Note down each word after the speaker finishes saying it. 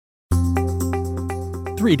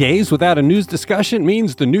3 days without a news discussion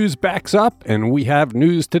means the news backs up, and we have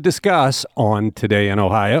news to discuss on Today in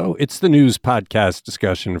Ohio. It's the news podcast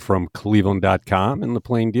discussion from Cleveland.com and The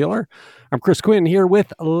Plain Dealer. I'm Chris Quinn here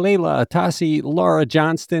with Layla Atassi, Laura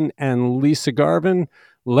Johnston, and Lisa Garvin.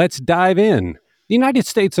 Let's dive in. The United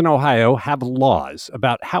States and Ohio have laws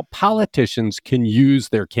about how politicians can use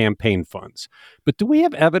their campaign funds. But do we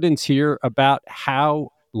have evidence here about how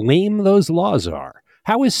lame those laws are?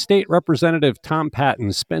 How is State Representative Tom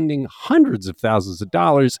Patton spending hundreds of thousands of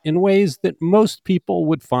dollars in ways that most people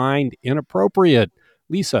would find inappropriate?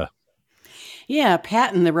 Lisa. Yeah,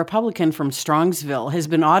 Patton, the Republican from Strongsville, has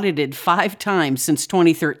been audited 5 times since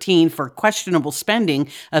 2013 for questionable spending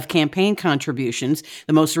of campaign contributions.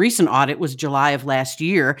 The most recent audit was July of last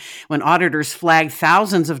year, when auditors flagged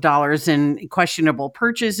thousands of dollars in questionable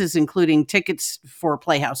purchases, including tickets for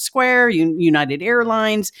Playhouse Square, United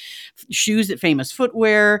Airlines, shoes at Famous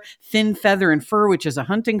Footwear, Thin Feather and Fur, which is a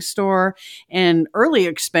hunting store, and early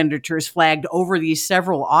expenditures flagged over these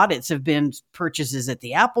several audits have been purchases at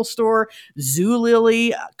the Apple Store,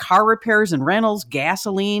 Zulily, car repairs and rentals,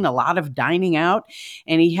 gasoline, a lot of dining out.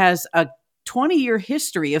 And he has a 20-year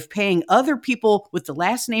history of paying other people with the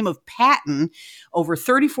last name of Patton over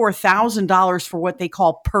 $34,000 for what they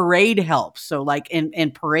call parade help. So like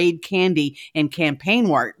and parade candy and campaign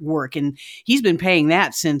work. And he's been paying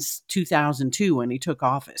that since 2002 when he took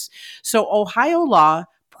office. So Ohio law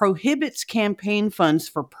prohibits campaign funds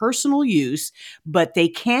for personal use, but they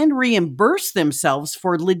can reimburse themselves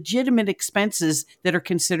for legitimate expenses that are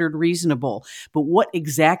considered reasonable. But what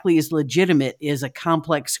exactly is legitimate is a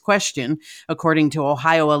complex question. According to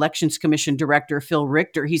Ohio Elections Commission Director Phil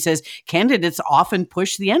Richter, he says candidates often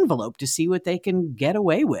push the envelope to see what they can get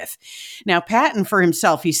away with. Now, Patton for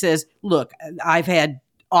himself, he says, look, I've had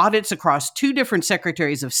audits across 2 different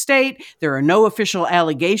secretaries of state. There are no official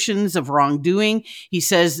allegations of wrongdoing. He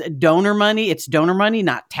says donor money, it's donor money,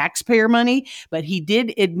 not taxpayer money, but he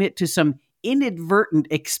did admit to some inadvertent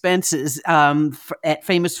expenses at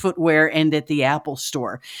Famous Footwear and at the Apple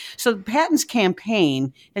Store. So Patton's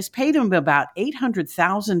campaign has paid him about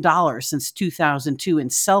 $800,000 since 2002 in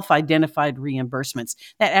self-identified reimbursements.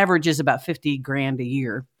 That averages about $50,000 a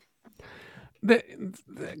year.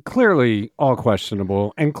 Clearly all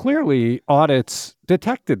questionable, and clearly audits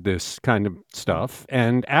detected this kind of stuff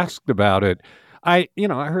and asked about it. I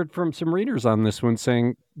heard from some readers on this one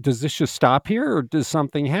saying, does this just stop here or does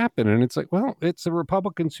something happen? And it's like, well, it's a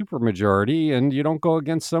Republican supermajority and you don't go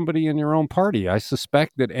against somebody in your own party. I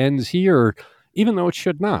suspect that ends here, even though it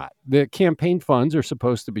should not. The campaign funds are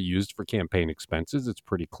supposed to be used for campaign expenses. It's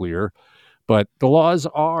pretty clear. But the laws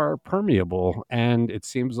are permeable, and it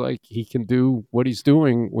seems like he can do what he's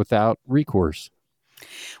doing without recourse.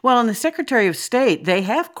 Well, and the Secretary of State, they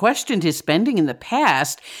have questioned his spending in the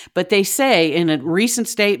past, but they say in a recent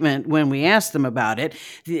statement when we asked them about it,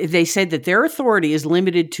 they said that their authority is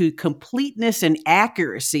limited to completeness and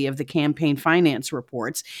accuracy of the campaign finance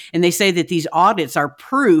reports. And they say that these audits are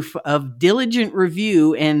proof of diligent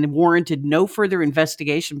review and warranted no further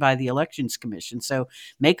investigation by the Elections Commission. So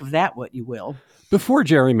make of that what you will. Before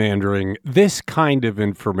gerrymandering, this kind of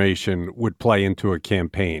information would play into a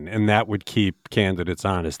campaign, and that would keep candidates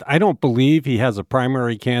honest. I don't believe he has a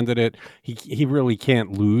primary candidate. He really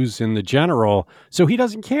can't lose in the general, so he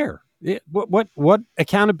doesn't care. What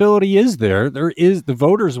accountability is there? There is. The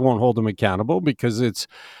voters won't hold him accountable because it's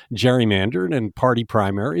gerrymandered and party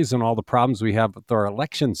primaries and all the problems we have with our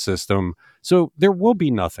election system. So there will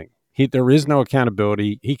be nothing. There is no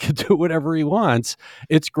accountability. He could do whatever he wants.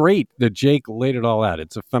 It's great that Jake laid it all out.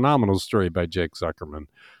 It's a phenomenal story by Jake Zuckerman.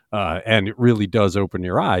 And it really does open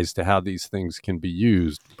your eyes to how these things can be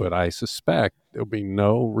used. But I suspect there'll be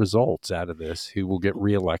no results out of this. He will get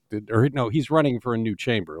reelected. Or no, he's running for a new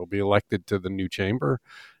chamber. He'll be elected to the new chamber,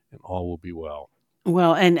 and all will be well.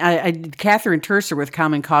 Well, and Catherine Terser with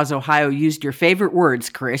Common Cause Ohio used your favorite words,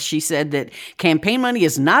 Chris. She said that campaign money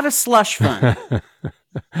is not a slush fund.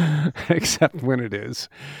 Except when it is.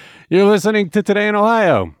 You're listening to Today in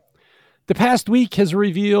Ohio. The past week has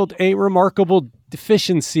revealed a remarkable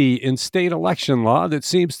deficiency in state election law that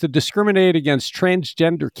seems to discriminate against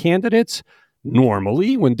transgender candidates.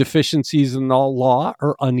 Normally, when deficiencies in the law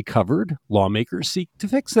are uncovered, lawmakers seek to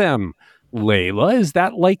fix them. Layla, is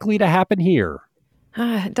that likely to happen here?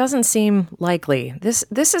 It doesn't seem likely. This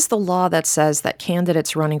is the law that says that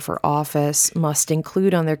candidates running for office must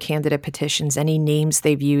include on their candidate petitions any names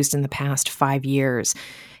they've used in the past 5 years.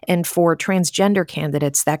 And for transgender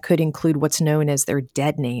candidates, that could include what's known as their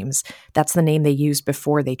dead names. That's the name they used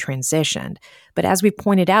before they transitioned. But as we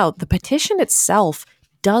pointed out, the petition itself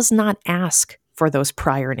does not ask for those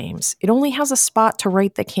prior names. It only has a spot to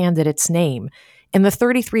write the candidate's name. And the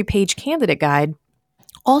 33-page candidate guide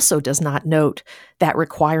also does not note that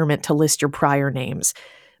requirement to list your prior names.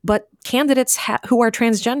 But candidates who are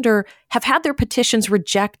transgender have had their petitions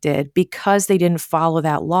rejected because they didn't follow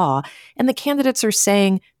that law. And the candidates are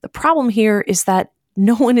saying the problem here is that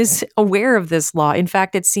no one is aware of this law. In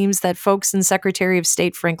fact, it seems that folks in Secretary of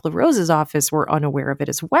State Frank LaRose's office were unaware of it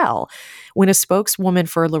as well. When a spokeswoman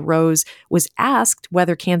for LaRose was asked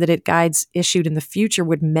whether candidate guides issued in the future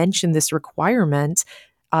would mention this requirement,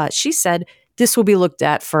 she said, "This will be looked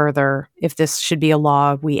at further if this should be a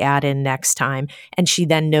law we add in next time." And she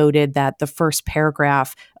then noted that the first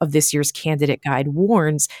paragraph of this year's candidate guide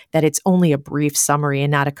warns that it's only a brief summary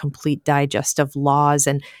and not a complete digest of laws,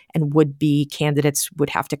 and would-be candidates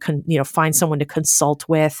would have to find someone to consult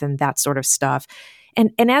with and that sort of stuff.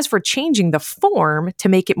 And as for changing the form to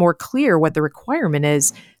make it more clear what the requirement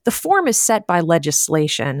is, the form is set by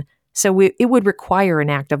legislation. So it would require an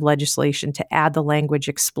act of legislation to add the language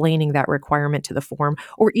explaining that requirement to the form,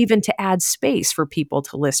 or even to add space for people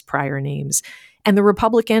to list prior names. And the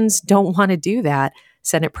Republicans don't want to do that.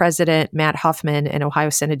 Senate President Matt Huffman and Ohio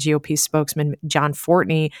Senate GOP spokesman John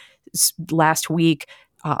Fortney last week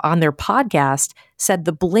on their podcast said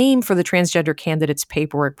the blame for the transgender candidates'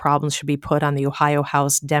 paperwork problems should be put on the Ohio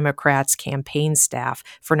House Democrats' campaign staff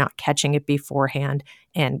for not catching it beforehand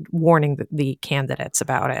and warning the candidates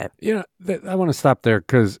about it. I want to stop there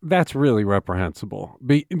because that's really reprehensible.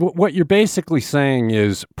 What you're basically saying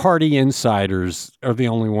is party insiders are the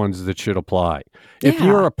only ones that should apply. If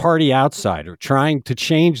you're a party outsider trying to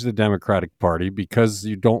change the Democratic Party because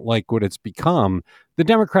you don't like what it's become, the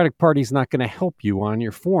Democratic Party is not going to help you on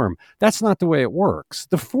your form. That's not the way it works.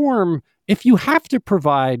 The form, if you have to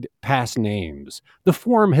provide past names, the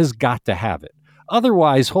form has got to have it.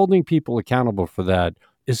 Otherwise, holding people accountable for that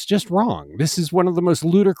is just wrong. This is one of the most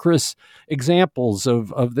ludicrous examples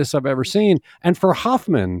of this I've ever seen. And for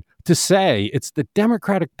Huffman to say it's the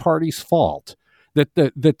Democratic Party's fault that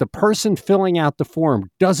the person filling out the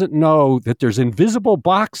form doesn't know that there's invisible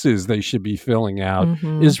boxes they should be filling out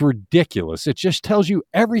is ridiculous. It just tells you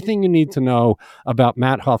everything you need to know about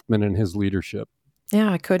Matt Huffman and his leadership. Yeah,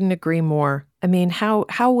 I couldn't agree more. I mean,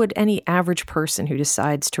 how would any average person who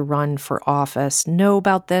decides to run for office know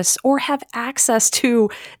about this or have access to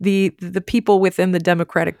the people within the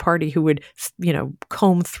Democratic Party who would,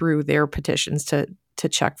 comb through their petitions to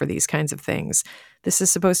check for these kinds of things? This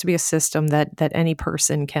is supposed to be a system that any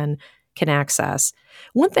person can access.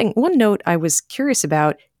 One note I was curious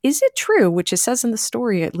about, is it true, which it says in the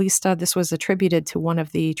story, at least this was attributed to one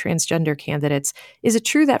of the transgender candidates, is it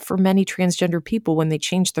true that for many transgender people, when they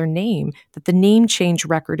change their name, that the name change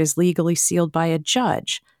record is legally sealed by a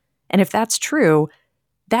judge? And if that's true,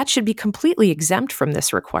 that should be completely exempt from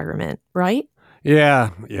this requirement, right? Yeah.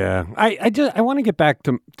 I want to get back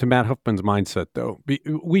to Matt Huffman's mindset, though.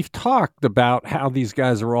 We've talked about how these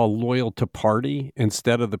guys are all loyal to party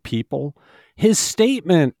instead of the people. His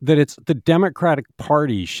statement that it's the Democratic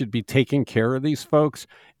Party should be taking care of these folks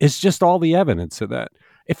is just all the evidence of that.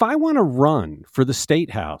 If I want to run for the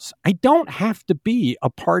state house, I don't have to be a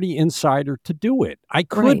party insider to do it. I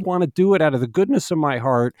could want to do it out of the goodness of my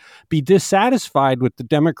heart, be dissatisfied with the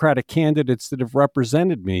Democratic candidates that have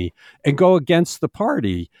represented me and go against the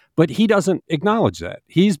party. But he doesn't acknowledge that.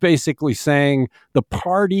 He's basically saying the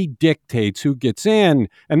party dictates who gets in.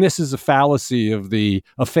 And this is a fallacy of a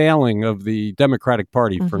failing of the Democratic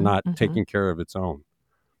Party for not taking care of its own.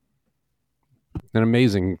 An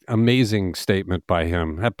amazing statement by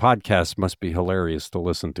him. That podcast must be hilarious to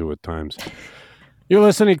listen to at times. You're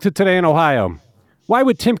listening to Today in Ohio. Why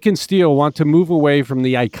would Timken Steel want to move away from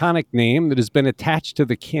the iconic name that has been attached to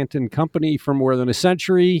the Canton company for more than a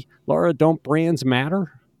century? Laura, don't brands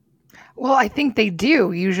matter? Well, I think they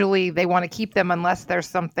do. Usually they want to keep them unless there's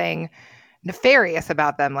something nefarious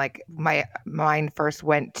about them. Like my mind first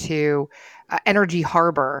went to Energy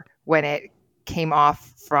Harbor when it came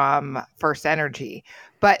off from First Energy.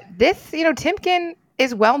 But this, Timken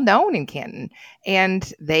is well known in Canton,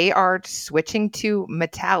 and they are switching to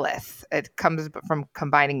Metallis. It comes from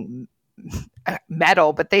combining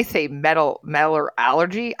metal, but they say metal or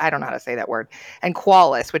allergy. I don't know how to say that word. And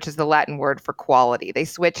qualis, which is the Latin word for quality. They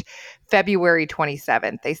switch February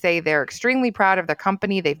 27th. They say they're extremely proud of the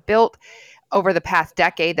company they've built over the past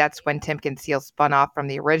decade. That's when Timken Steel spun off from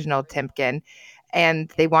the original Timken,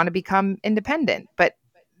 and they want to become independent. But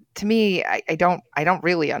to me, I don't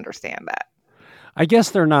really understand that. I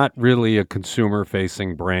guess they're not really a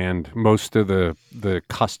consumer-facing brand. Most of the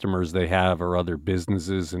customers they have are other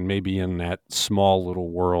businesses, and maybe in that small little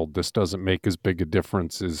world, this doesn't make as big a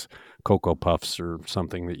difference as Cocoa Puffs or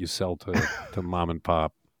something that you sell to mom and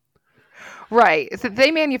pop. Right. So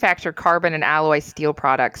they manufacture carbon and alloy steel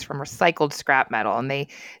products from recycled scrap metal, and they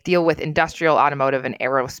deal with industrial, automotive, and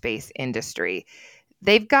aerospace industry.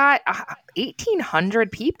 They've got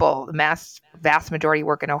 1,800 people. The vast majority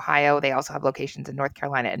work in Ohio. They also have locations in North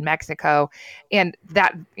Carolina and Mexico. And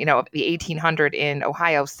that, the 1,800 in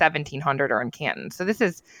Ohio, 1,700 are in Canton. So this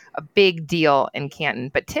is a big deal in Canton.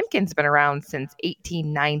 But Timken's been around since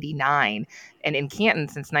 1899 and in Canton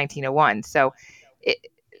since 1901. So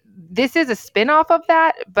this is a spinoff of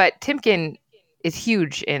that, but Timken is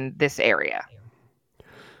huge in this area.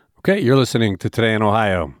 Okay, you're listening to Today in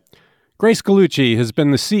Ohio. Grace Gallucci has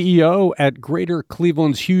been the CEO at Greater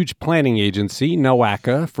Cleveland's huge planning agency,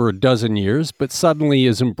 NOACA, for a dozen years, but suddenly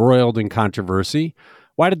is embroiled in controversy.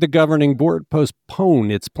 Why did the governing board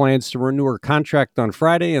postpone its plans to renew her contract on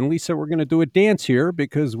Friday? And Lisa, we're going to do a dance here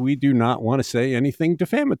because we do not want to say anything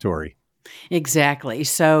defamatory. Exactly.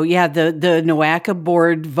 So, yeah, the NOACA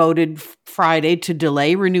board voted Friday to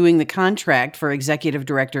delay renewing the contract for Executive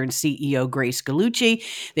Director and CEO Grace Gallucci.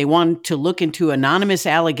 They wanted to look into anonymous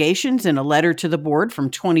allegations in a letter to the board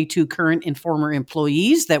from 22 current and former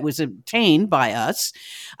employees that was obtained by us.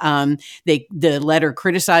 The letter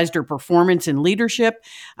criticized her performance and leadership.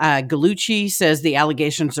 Gallucci says the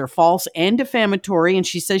allegations are false and defamatory, and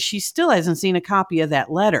she says she still hasn't seen a copy of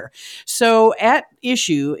that letter. So, at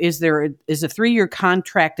issue is a 3-year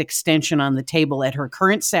contract extension on the table at her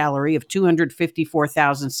current salary of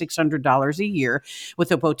 $254,600 a year,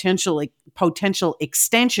 with a potential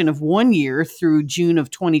extension of 1 year through June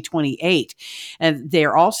of 2028. And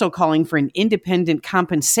they're also calling for an independent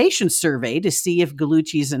compensation survey to see if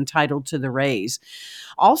Gallucci is entitled to the raise.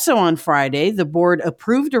 Also on Friday, the board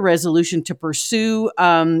approved a resolution to pursue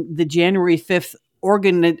the January 5th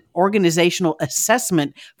organizational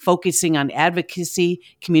assessment focusing on advocacy,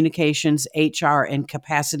 communications, HR, and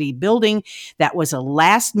capacity building. That was a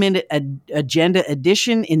last-minute agenda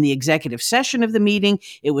addition in the executive session of the meeting.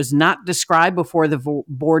 It was not described before the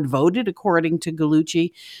board voted, according to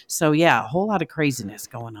Gallucci. So, yeah, a whole lot of craziness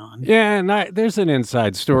going on. Yeah, and there's an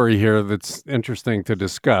inside story here that's interesting to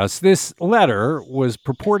discuss. This letter was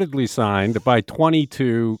purportedly signed by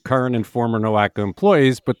 22 current and former NOACA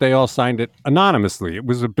employees, but they all signed it anonymously. It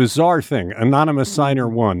was a bizarre thing. Anonymous signer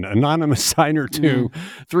 1, anonymous signer 2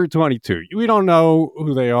 through 22. We don't know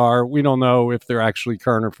who they are. We don't know if they're actually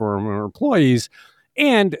current or former employees.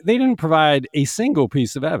 And they didn't provide a single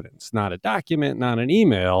piece of evidence, not a document, not an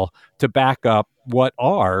email, to back up what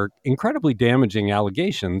are incredibly damaging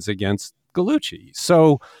allegations against Gallucci.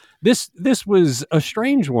 So this was a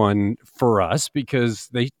strange one for us because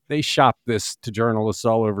they shopped this to journalists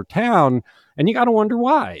all over town, and you got to wonder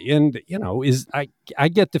why. And I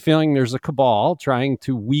get the feeling there's a cabal trying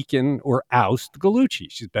to weaken or oust Gallucci.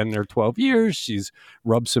 She's been there 12 years. She's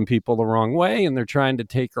rubbed some people the wrong way, and they're trying to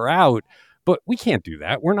take her out. But we can't do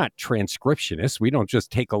that. We're not transcriptionists. We don't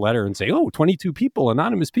just take a letter and say, 22 people,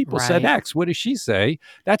 anonymous people said X. What does she say?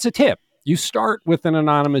 That's a tip. You start with an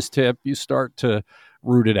anonymous tip. You start to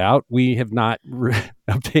root it out. We have not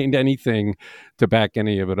obtained anything to back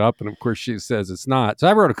any of it up. And of course, she says it's not. So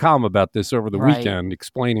I wrote a column about this over the weekend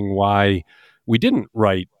explaining why we didn't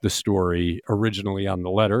write the story originally on the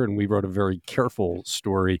letter, and we wrote a very careful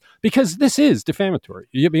story because this is defamatory.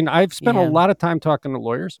 I mean, I've spent a lot of time talking to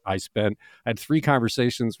lawyers. I had 3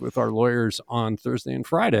 conversations with our lawyers on Thursday and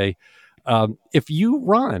Friday. If you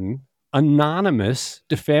run anonymous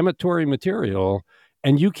defamatory material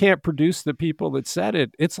and you can't produce the people that said it,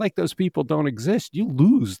 it's like those people don't exist. You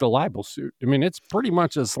lose the libel suit. I mean, it's pretty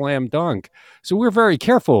much a slam dunk. So we're very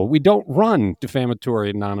careful. We don't run defamatory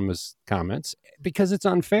anonymous comments because it's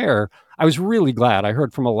unfair. I was really glad. I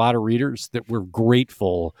heard from a lot of readers that were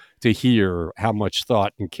grateful to hear how much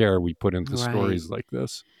thought and care we put into stories like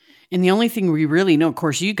this. And the only thing we really know, of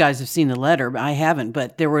course, you guys have seen the letter, but I haven't,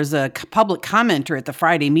 but there was a public commenter at the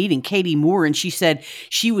Friday meeting, Katie Moore, and she said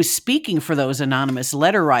she was speaking for those anonymous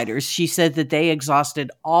letter writers. She said that they exhausted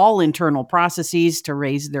all internal processes to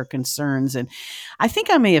raise their concerns. And I think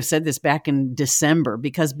I may have said this back in December,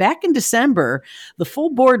 because back in December, the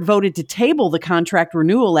full board voted to table the contract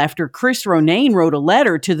renewal after Chris Ronayne wrote a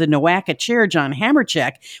letter to the NOACA chair, John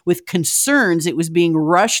Hamercheck, with concerns it was being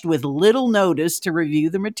rushed with little notice to review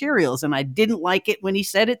the material. And I didn't like it when he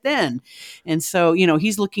said it then. And so,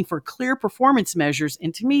 he's looking for clear performance measures.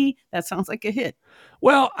 And to me, that sounds like a hit.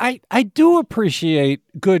 Well, I do appreciate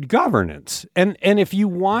good governance. And if you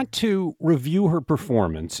want to review her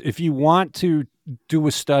performance, if you want to do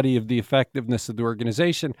a study of the effectiveness of the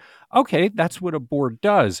organization, okay, that's what a board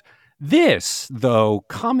does. This, though,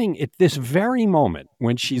 coming at this very moment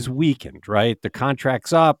when she's weakened, right? The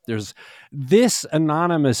contract's up. There's this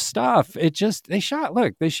anonymous stuff. They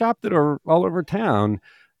shopped it all over town.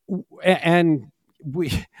 And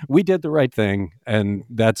we did the right thing. And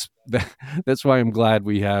that's why I'm glad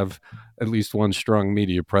we have at least one strong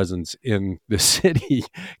media presence in the city,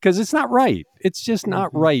 because it's not right. It's just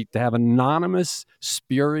not right to have anonymous,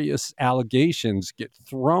 spurious allegations get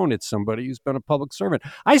thrown at somebody who's been a public servant.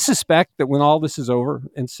 I suspect that when all this is over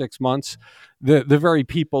in 6 months, the very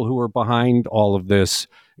people who are behind all of this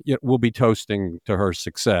will be toasting to her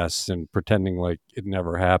success and pretending like it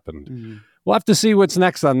never happened. Mm-hmm. We'll have to see what's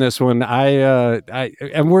next on this one.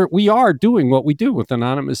 We are doing what we do with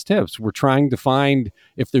anonymous tips. We're trying to find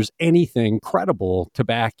if there's anything credible to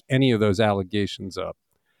back any of those allegations up.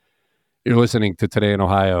 You're listening to Today in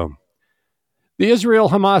Ohio. The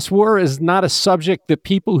Israel-Hamas war is not a subject that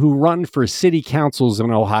people who run for city councils in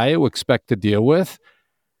Ohio expect to deal with.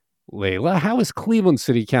 Layla, how is Cleveland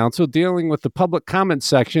City Council dealing with the public comment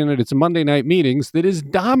section at its Monday night meetings that is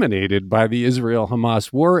dominated by the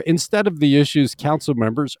Israel-Hamas war instead of the issues council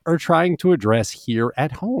members are trying to address here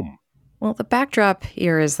at home? Well, the backdrop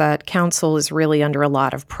here is that council is really under a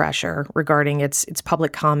lot of pressure regarding its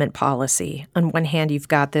public comment policy. On one hand, you've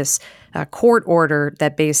got this court order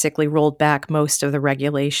that basically rolled back most of the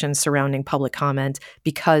regulations surrounding public comment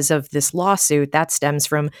because of this lawsuit. That stems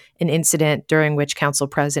from an incident during which Council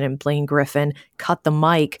President Blaine Griffin cut the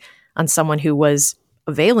mic on someone who was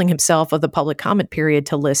availing himself of the public comment period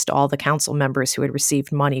to list all the council members who had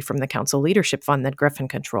received money from the council leadership fund that Griffin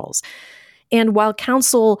controls. And while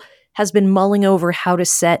council has been mulling over how to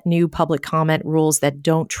set new public comment rules that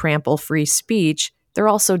don't trample free speech, they're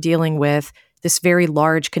also dealing with this very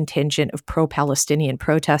large contingent of pro-Palestinian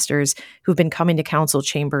protesters who've been coming to council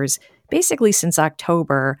chambers basically since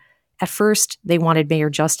October. At first, they wanted Mayor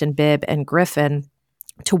Justin Bibb and Griffin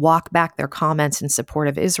to walk back their comments in support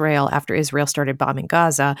of Israel after Israel started bombing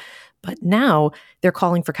Gaza. But now they're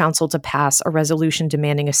calling for council to pass a resolution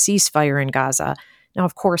demanding a ceasefire in Gaza. Now,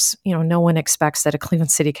 of course, no one expects that a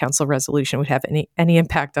Cleveland City Council resolution would have any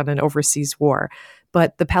impact on an overseas war.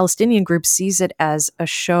 But the Palestinian group sees it as a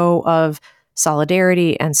show of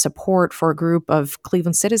solidarity and support for a group of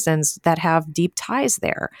Cleveland citizens that have deep ties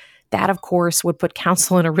there. That, of course, would put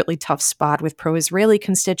council in a really tough spot with pro-Israeli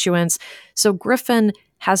constituents. So Griffin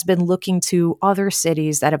has been looking to other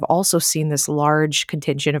cities that have also seen this large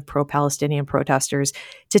contingent of pro-Palestinian protesters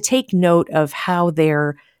to take note of how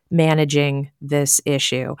they're managing this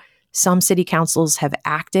issue. Some city councils have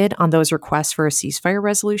acted on those requests for a ceasefire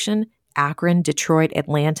resolution. Akron, Detroit,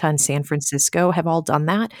 Atlanta, and San Francisco have all done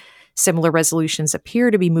that. Similar resolutions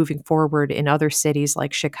appear to be moving forward in other cities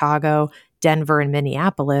like Chicago, Denver, and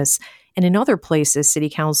Minneapolis. And in other places, city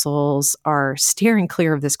councils are steering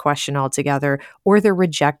clear of this question altogether, or they're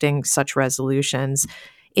rejecting such resolutions.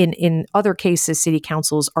 In other cases, city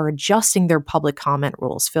councils are adjusting their public comment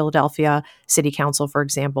rules. Philadelphia City Council, for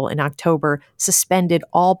example, in October, suspended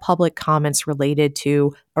all public comments related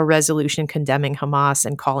to a resolution condemning Hamas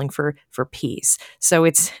and calling for peace. So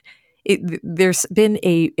there's been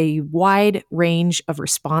a wide range of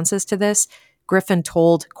responses to this. Griffin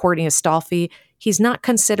told Courtney Astolfi he's not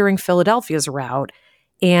considering Philadelphia's route,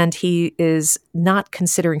 and he is not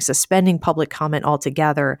considering suspending public comment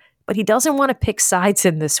altogether. But he doesn't want to pick sides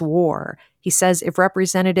in this war. He says if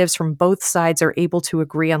representatives from both sides are able to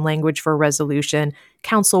agree on language for a resolution,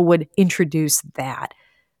 council would introduce that.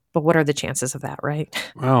 But what are the chances of that, right?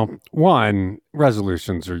 Well, one,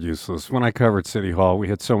 resolutions are useless. When I covered City Hall, we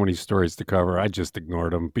had so many stories to cover, I just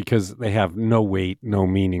ignored them because they have no weight, no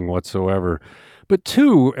meaning whatsoever. But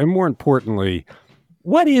two, and more importantly,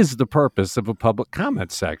 what is the purpose of a public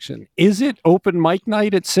comment section? Is it open mic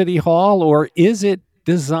night at City Hall, or has it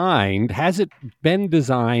been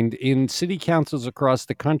designed in city councils across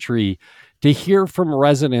the country to hear from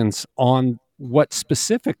residents on what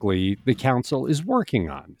specifically the council is working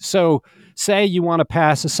on? So say you want to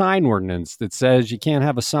pass a sign ordinance that says you can't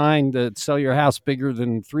have a sign that sell your house bigger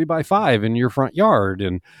than 3x5 in your front yard,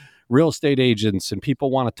 and real estate agents and people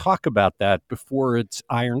want to talk about that before it's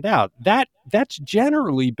ironed out. That's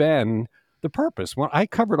generally been the purpose. When I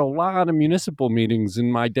covered a lot of municipal meetings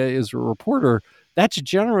in my day as a reporter, that's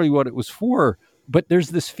generally what it was for. But there's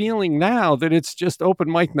this feeling now that it's just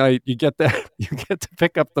open mic night. You get to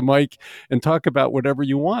pick up the mic and talk about whatever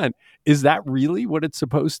you want. Is that really what it's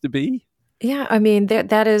supposed to be? Yeah, I mean,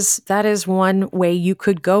 that is one way you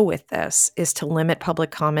could go with this, is to limit public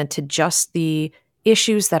comment to just the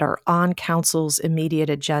issues that are on council's immediate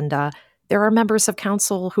agenda. There are members of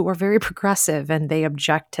council who are very progressive and they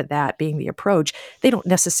object to that being the approach. They don't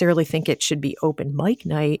necessarily think it should be open mic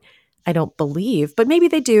night. I don't believe, but maybe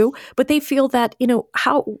they do. But they feel that,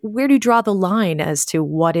 where do you draw the line as to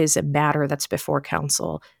what is a matter that's before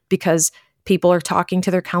council? Because people are talking to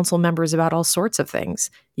their council members about all sorts of things.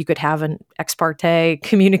 You could have an ex parte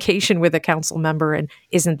communication with a council member, and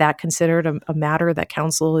isn't that considered a matter that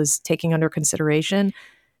council is taking under consideration?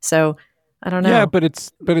 So I don't know. Yeah, but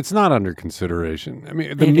it's not under consideration. I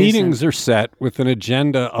mean, the It meetings isn't. are set with an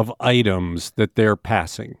agenda of items that they're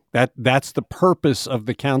passing. That's the purpose of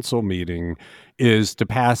the council meeting, is to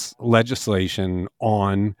pass legislation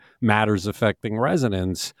on matters affecting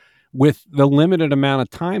residents. With the limited amount of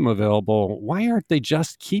time available, why aren't they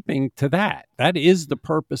just keeping to that? That is the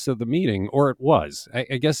purpose of the meeting, or it was. I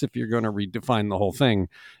guess if you're going to redefine the whole thing,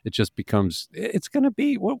 it just becomes, it's going to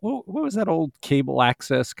be, what was that old cable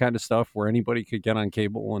access kind of stuff where anybody could get on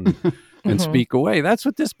cable and Mhm. speak away? That's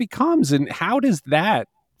what this becomes. And how does that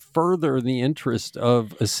further the interest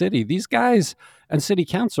of a city? These guys and city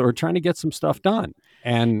council are trying to get some stuff done.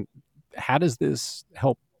 And how does this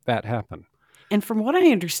help that happen? And from what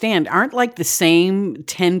I understand, aren't like the same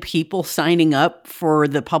 10 people signing up for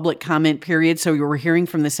the public comment period? So you were hearing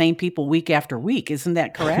from the same people week after week. Isn't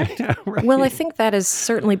that correct? Yeah, right. Well, I think that has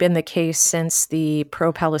certainly been the case since the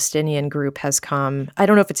pro-Palestinian group has come. I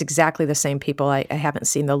don't know if it's exactly the same people. I haven't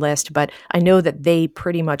seen the list, but I know that they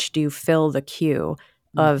pretty much do fill the queue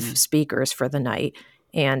of speakers for the night,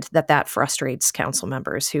 and that frustrates council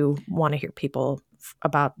members who want to hear people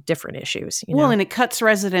about different issues. Well, and it cuts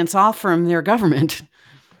residents off from their government,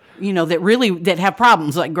 that have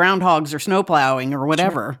problems like groundhogs or snow plowing or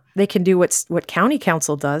whatever. They can do what county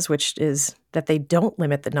council does, which is that they don't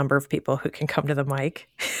limit the number of people who can come to the mic.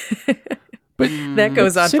 But that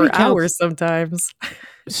goes on city for council- hours sometimes.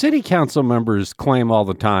 City council members claim all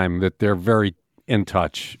the time that they're very in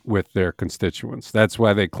touch with their constituents. That's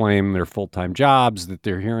why they claim their full-time jobs, that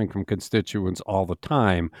they're hearing from constituents all the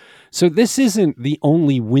time. So this isn't the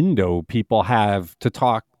only window people have to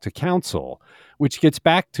talk to council, which gets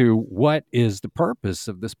back to what is the purpose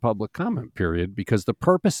of this public comment period, because the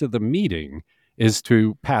purpose of the meeting is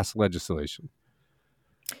to pass legislation.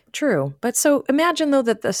 True. But so imagine, though,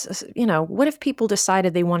 that this, what if people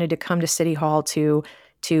decided they wanted to come to City Hall to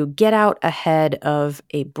get out ahead of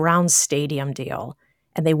a Browns stadium deal,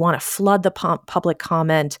 and they want to flood the public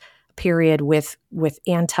comment period with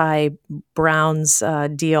anti-Browns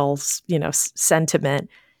deals, sentiment.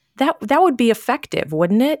 That would be effective,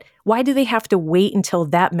 wouldn't it? Why do they have to wait until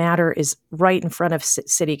that matter is right in front of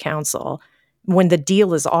City Council when the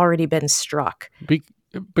deal has already been struck?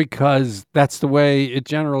 Because that's the way it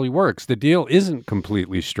generally works. The deal isn't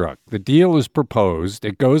completely struck. The deal is proposed.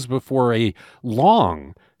 It goes before a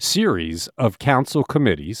long series of council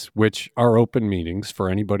committees, which are open meetings for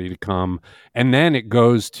anybody to come. And then it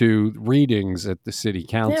goes to readings at the city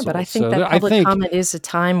council. Yeah, but I think that public comment is a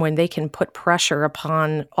time when they can put pressure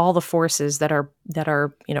upon all the forces that are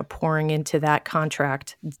pouring into that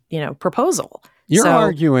contract, proposal. You're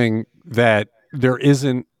arguing that there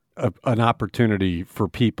isn't an opportunity for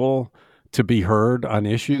people to be heard on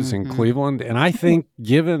issues in Cleveland. And I think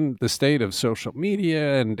given the state of social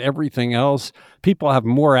media and everything else, people have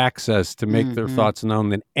more access to make their thoughts known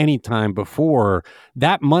than any time before.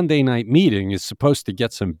 That Monday night meeting is supposed to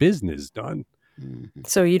get some business done.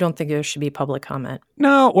 So you don't think there should be public comment?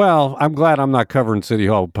 No, well, I'm glad I'm not covering City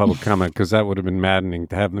Hall with public comment, because that would have been maddening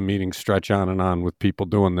to have the meeting stretch on and on with people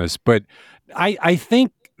doing this. But I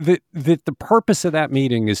think that the purpose of that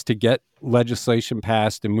meeting is to get legislation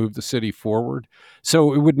passed and move the city forward.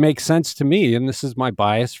 So it would make sense to me, and this is my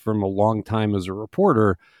bias from a long time as a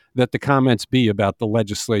reporter, that the comments be about the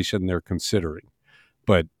legislation they're considering.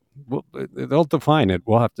 But they'll define it.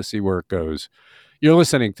 We'll have to see where it goes. You're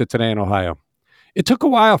listening to Today in Ohio. It took a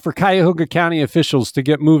while for Cuyahoga County officials to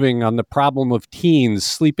get moving on the problem of teens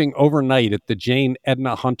sleeping overnight at the Jane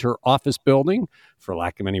Edna Hunter office building, for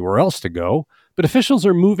lack of anywhere else to go. But officials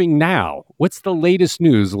are moving now. What's the latest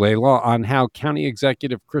news, Layla, on how County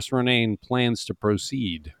Executive Chris Ronayne plans to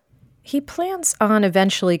proceed? He plans on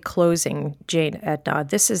eventually closing Jane Edna.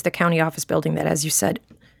 This is the county office building that, as you said,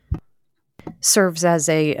 serves as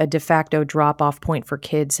a de facto drop-off point for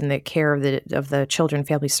kids in the care of the Children and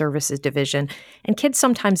Family Services Division. And kids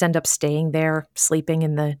sometimes end up staying there, sleeping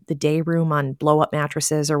in the day room on blow-up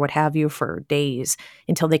mattresses or what have you for days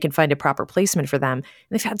until they can find a proper placement for them. And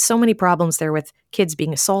they've had so many problems there with kids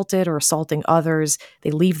being assaulted or assaulting others.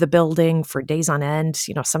 They leave the building for days on end.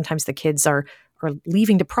 Sometimes the kids are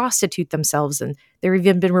leaving to prostitute themselves. And there have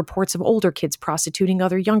even been reports of older kids prostituting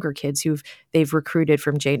other younger kids they've recruited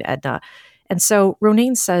from Jane Edna. And so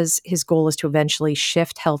Ronayne says his goal is to eventually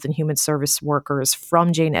shift health and human service workers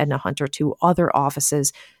from Jane Edna Hunter to other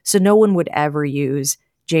offices so no one would ever use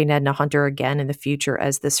Jane Edna Hunter again in the future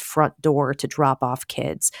as this front door to drop off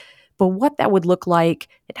kids. But what that would look like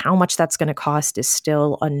and how much that's going to cost is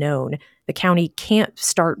still unknown. The county can't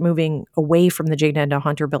start moving away from the Jane Edna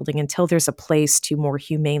Hunter building until there's a place to more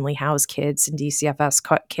humanely house kids in DCFS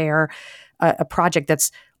care, a project that's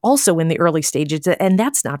also in the early stages, and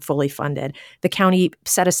that's not fully funded. The county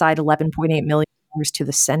set aside $11.8 million to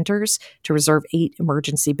the centers to reserve 8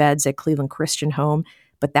 emergency beds at Cleveland Christian Home,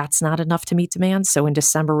 but that's not enough to meet demand. So in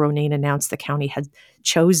December, Ronayne announced the county had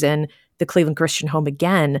chosen the Cleveland Christian Home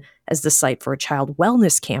again as the site for a child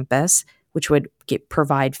wellness campus, which would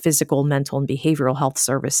provide physical, mental, and behavioral health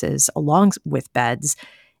services along with beds.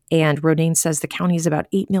 And Ronayne says the county is about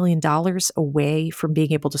 $8 million away from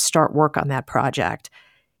being able to start work on that project.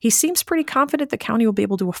 He seems pretty confident the county will be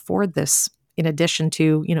able to afford this, in addition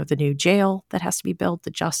to, the new jail that has to be built,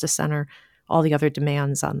 the Justice Center, all the other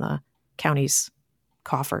demands on the county's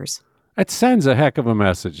coffers. It sends a heck of a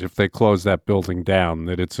message if they close that building down,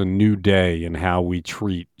 that it's a new day in how we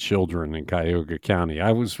treat children in Cuyahoga County.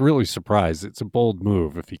 I was really surprised. It's a bold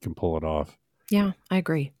move if he can pull it off. Yeah, I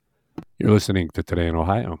agree. You're listening to Today in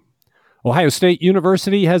Ohio. Ohio State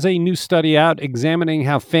University has a new study out examining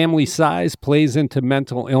how family size plays into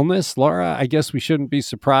mental illness. Laura, I guess we shouldn't be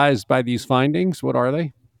surprised by these findings. What are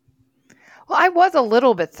they? Well, I was a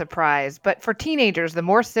little bit surprised, but for teenagers, the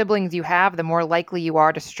more siblings you have, the more likely you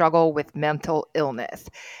are to struggle with mental illness.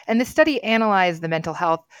 And this study analyzed the mental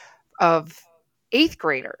health of 8th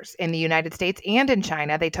graders in the United States and in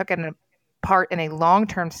China. They took part in a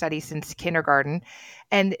long-term study since kindergarten.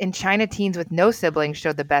 And in China, teens with no siblings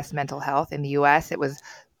showed the best mental health. In the U.S., it was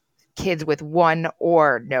kids with one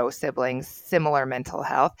or no siblings, similar mental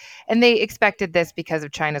health. And they expected this because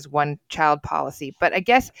of China's one-child policy. But I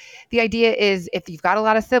guess the idea is if you've got a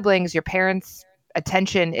lot of siblings, your parents'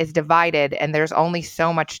 attention is divided and there's only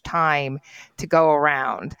so much time to go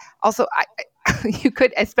around. Also, you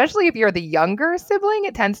could, especially if you're the younger sibling,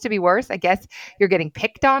 it tends to be worse. I guess you're getting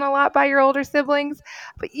picked on a lot by your older siblings.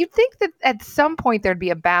 But you'd think that at some point there'd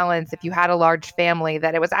be a balance if you had a large family,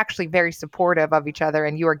 that it was actually very supportive of each other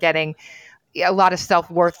and you were getting a lot of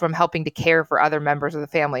self-worth from helping to care for other members of the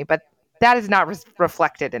family. But that is not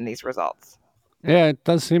reflected in these results. Yeah, it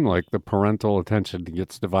does seem like the parental attention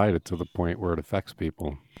gets divided to the point where it affects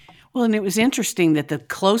people. Well, and it was interesting that the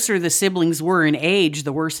closer the siblings were in age,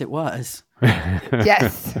 the worse it was.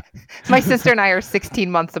 Yes. My sister and I are 16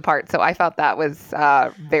 months apart, so I thought that was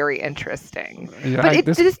very interesting. Yeah, but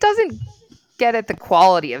this doesn't get at the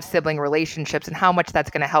quality of sibling relationships and how much that's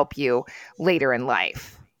going to help you later in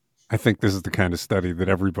life. I think this is the kind of study that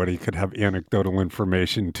everybody could have anecdotal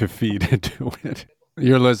information to feed into it.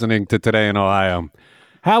 You're listening to Today in Ohio.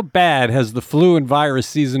 How bad has the flu and virus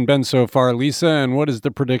season been so far, Lisa, and what is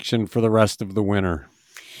the prediction for the rest of the winter?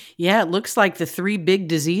 Yeah, it looks like the 3 big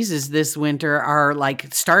diseases this winter are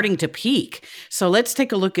starting to peak. So let's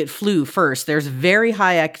take a look at flu first. There's very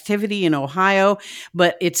high activity in Ohio,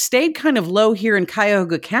 but it stayed kind of low here in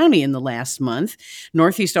Cuyahoga County in the last month.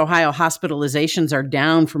 Northeast Ohio hospitalizations are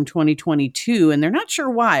down from 2022, and they're not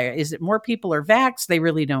sure why. Is it more people are vaxxed? They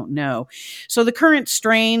really don't know. So the current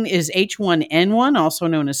strain is H1N1, also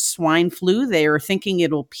known as swine flu. They are thinking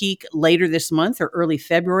it'll peak later this month or early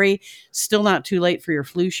February. Still not too late for your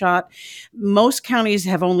flu shot. Most counties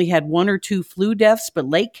have only had 1 or 2 flu deaths, but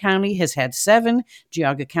Lake County has had 7,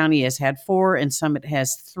 Geauga County has had 4, and Summit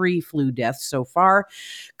has 3 flu deaths so far.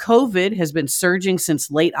 COVID has been surging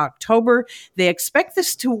since late October. They expect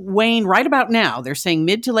this to wane right about now. They're saying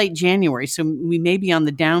mid to late January, so we may be on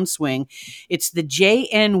the downswing. It's the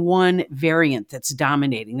JN1 variant that's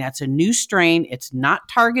dominating. That's a new strain. It's not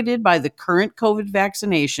targeted by the current COVID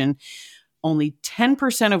vaccination. Only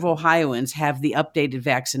 10% of Ohioans have the updated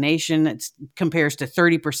vaccination. It compares to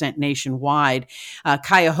 30% nationwide.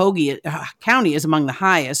 Cuyahoga County is among the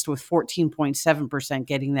highest, with 14.7%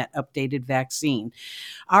 getting that updated vaccine.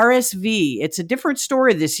 RSV, it's a different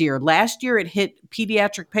story this year. Last year, it hit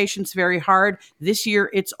pediatric patients very hard. This year,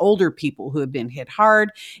 it's older people who have been hit hard.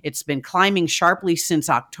 It's been climbing sharply since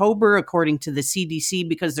October, according to the CDC,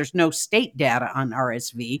 because there's no state data on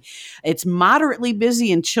RSV. It's moderately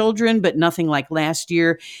busy in children, but nothing like last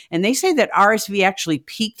year. And they say that RSV actually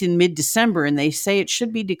peaked in mid-December, and they say it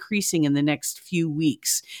should be decreasing in the next few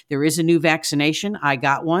weeks. There is a new vaccination. I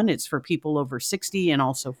got one. It's for people over 60 and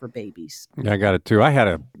also for babies. Yeah, I got it too. I had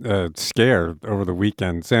a scare over the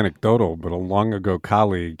weekend. It's anecdotal, but a long ago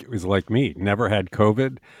colleague was like me, never had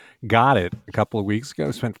COVID, got it a couple of weeks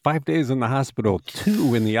ago, spent 5 days in the hospital,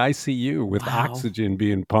 2 in the ICU with oxygen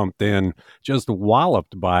being pumped in, just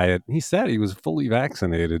walloped by it. He said he was fully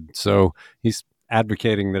vaccinated. So he's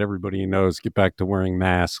advocating that everybody he knows get back to wearing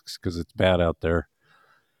masks because it's bad out there.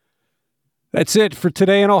 That's it for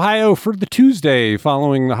today in Ohio for the Tuesday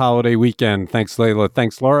following the holiday weekend. Thanks, Layla.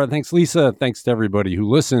 Thanks, Laura. Thanks, Lisa. Thanks to everybody who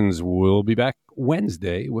listens. We'll be back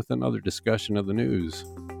Wednesday with another discussion of the news.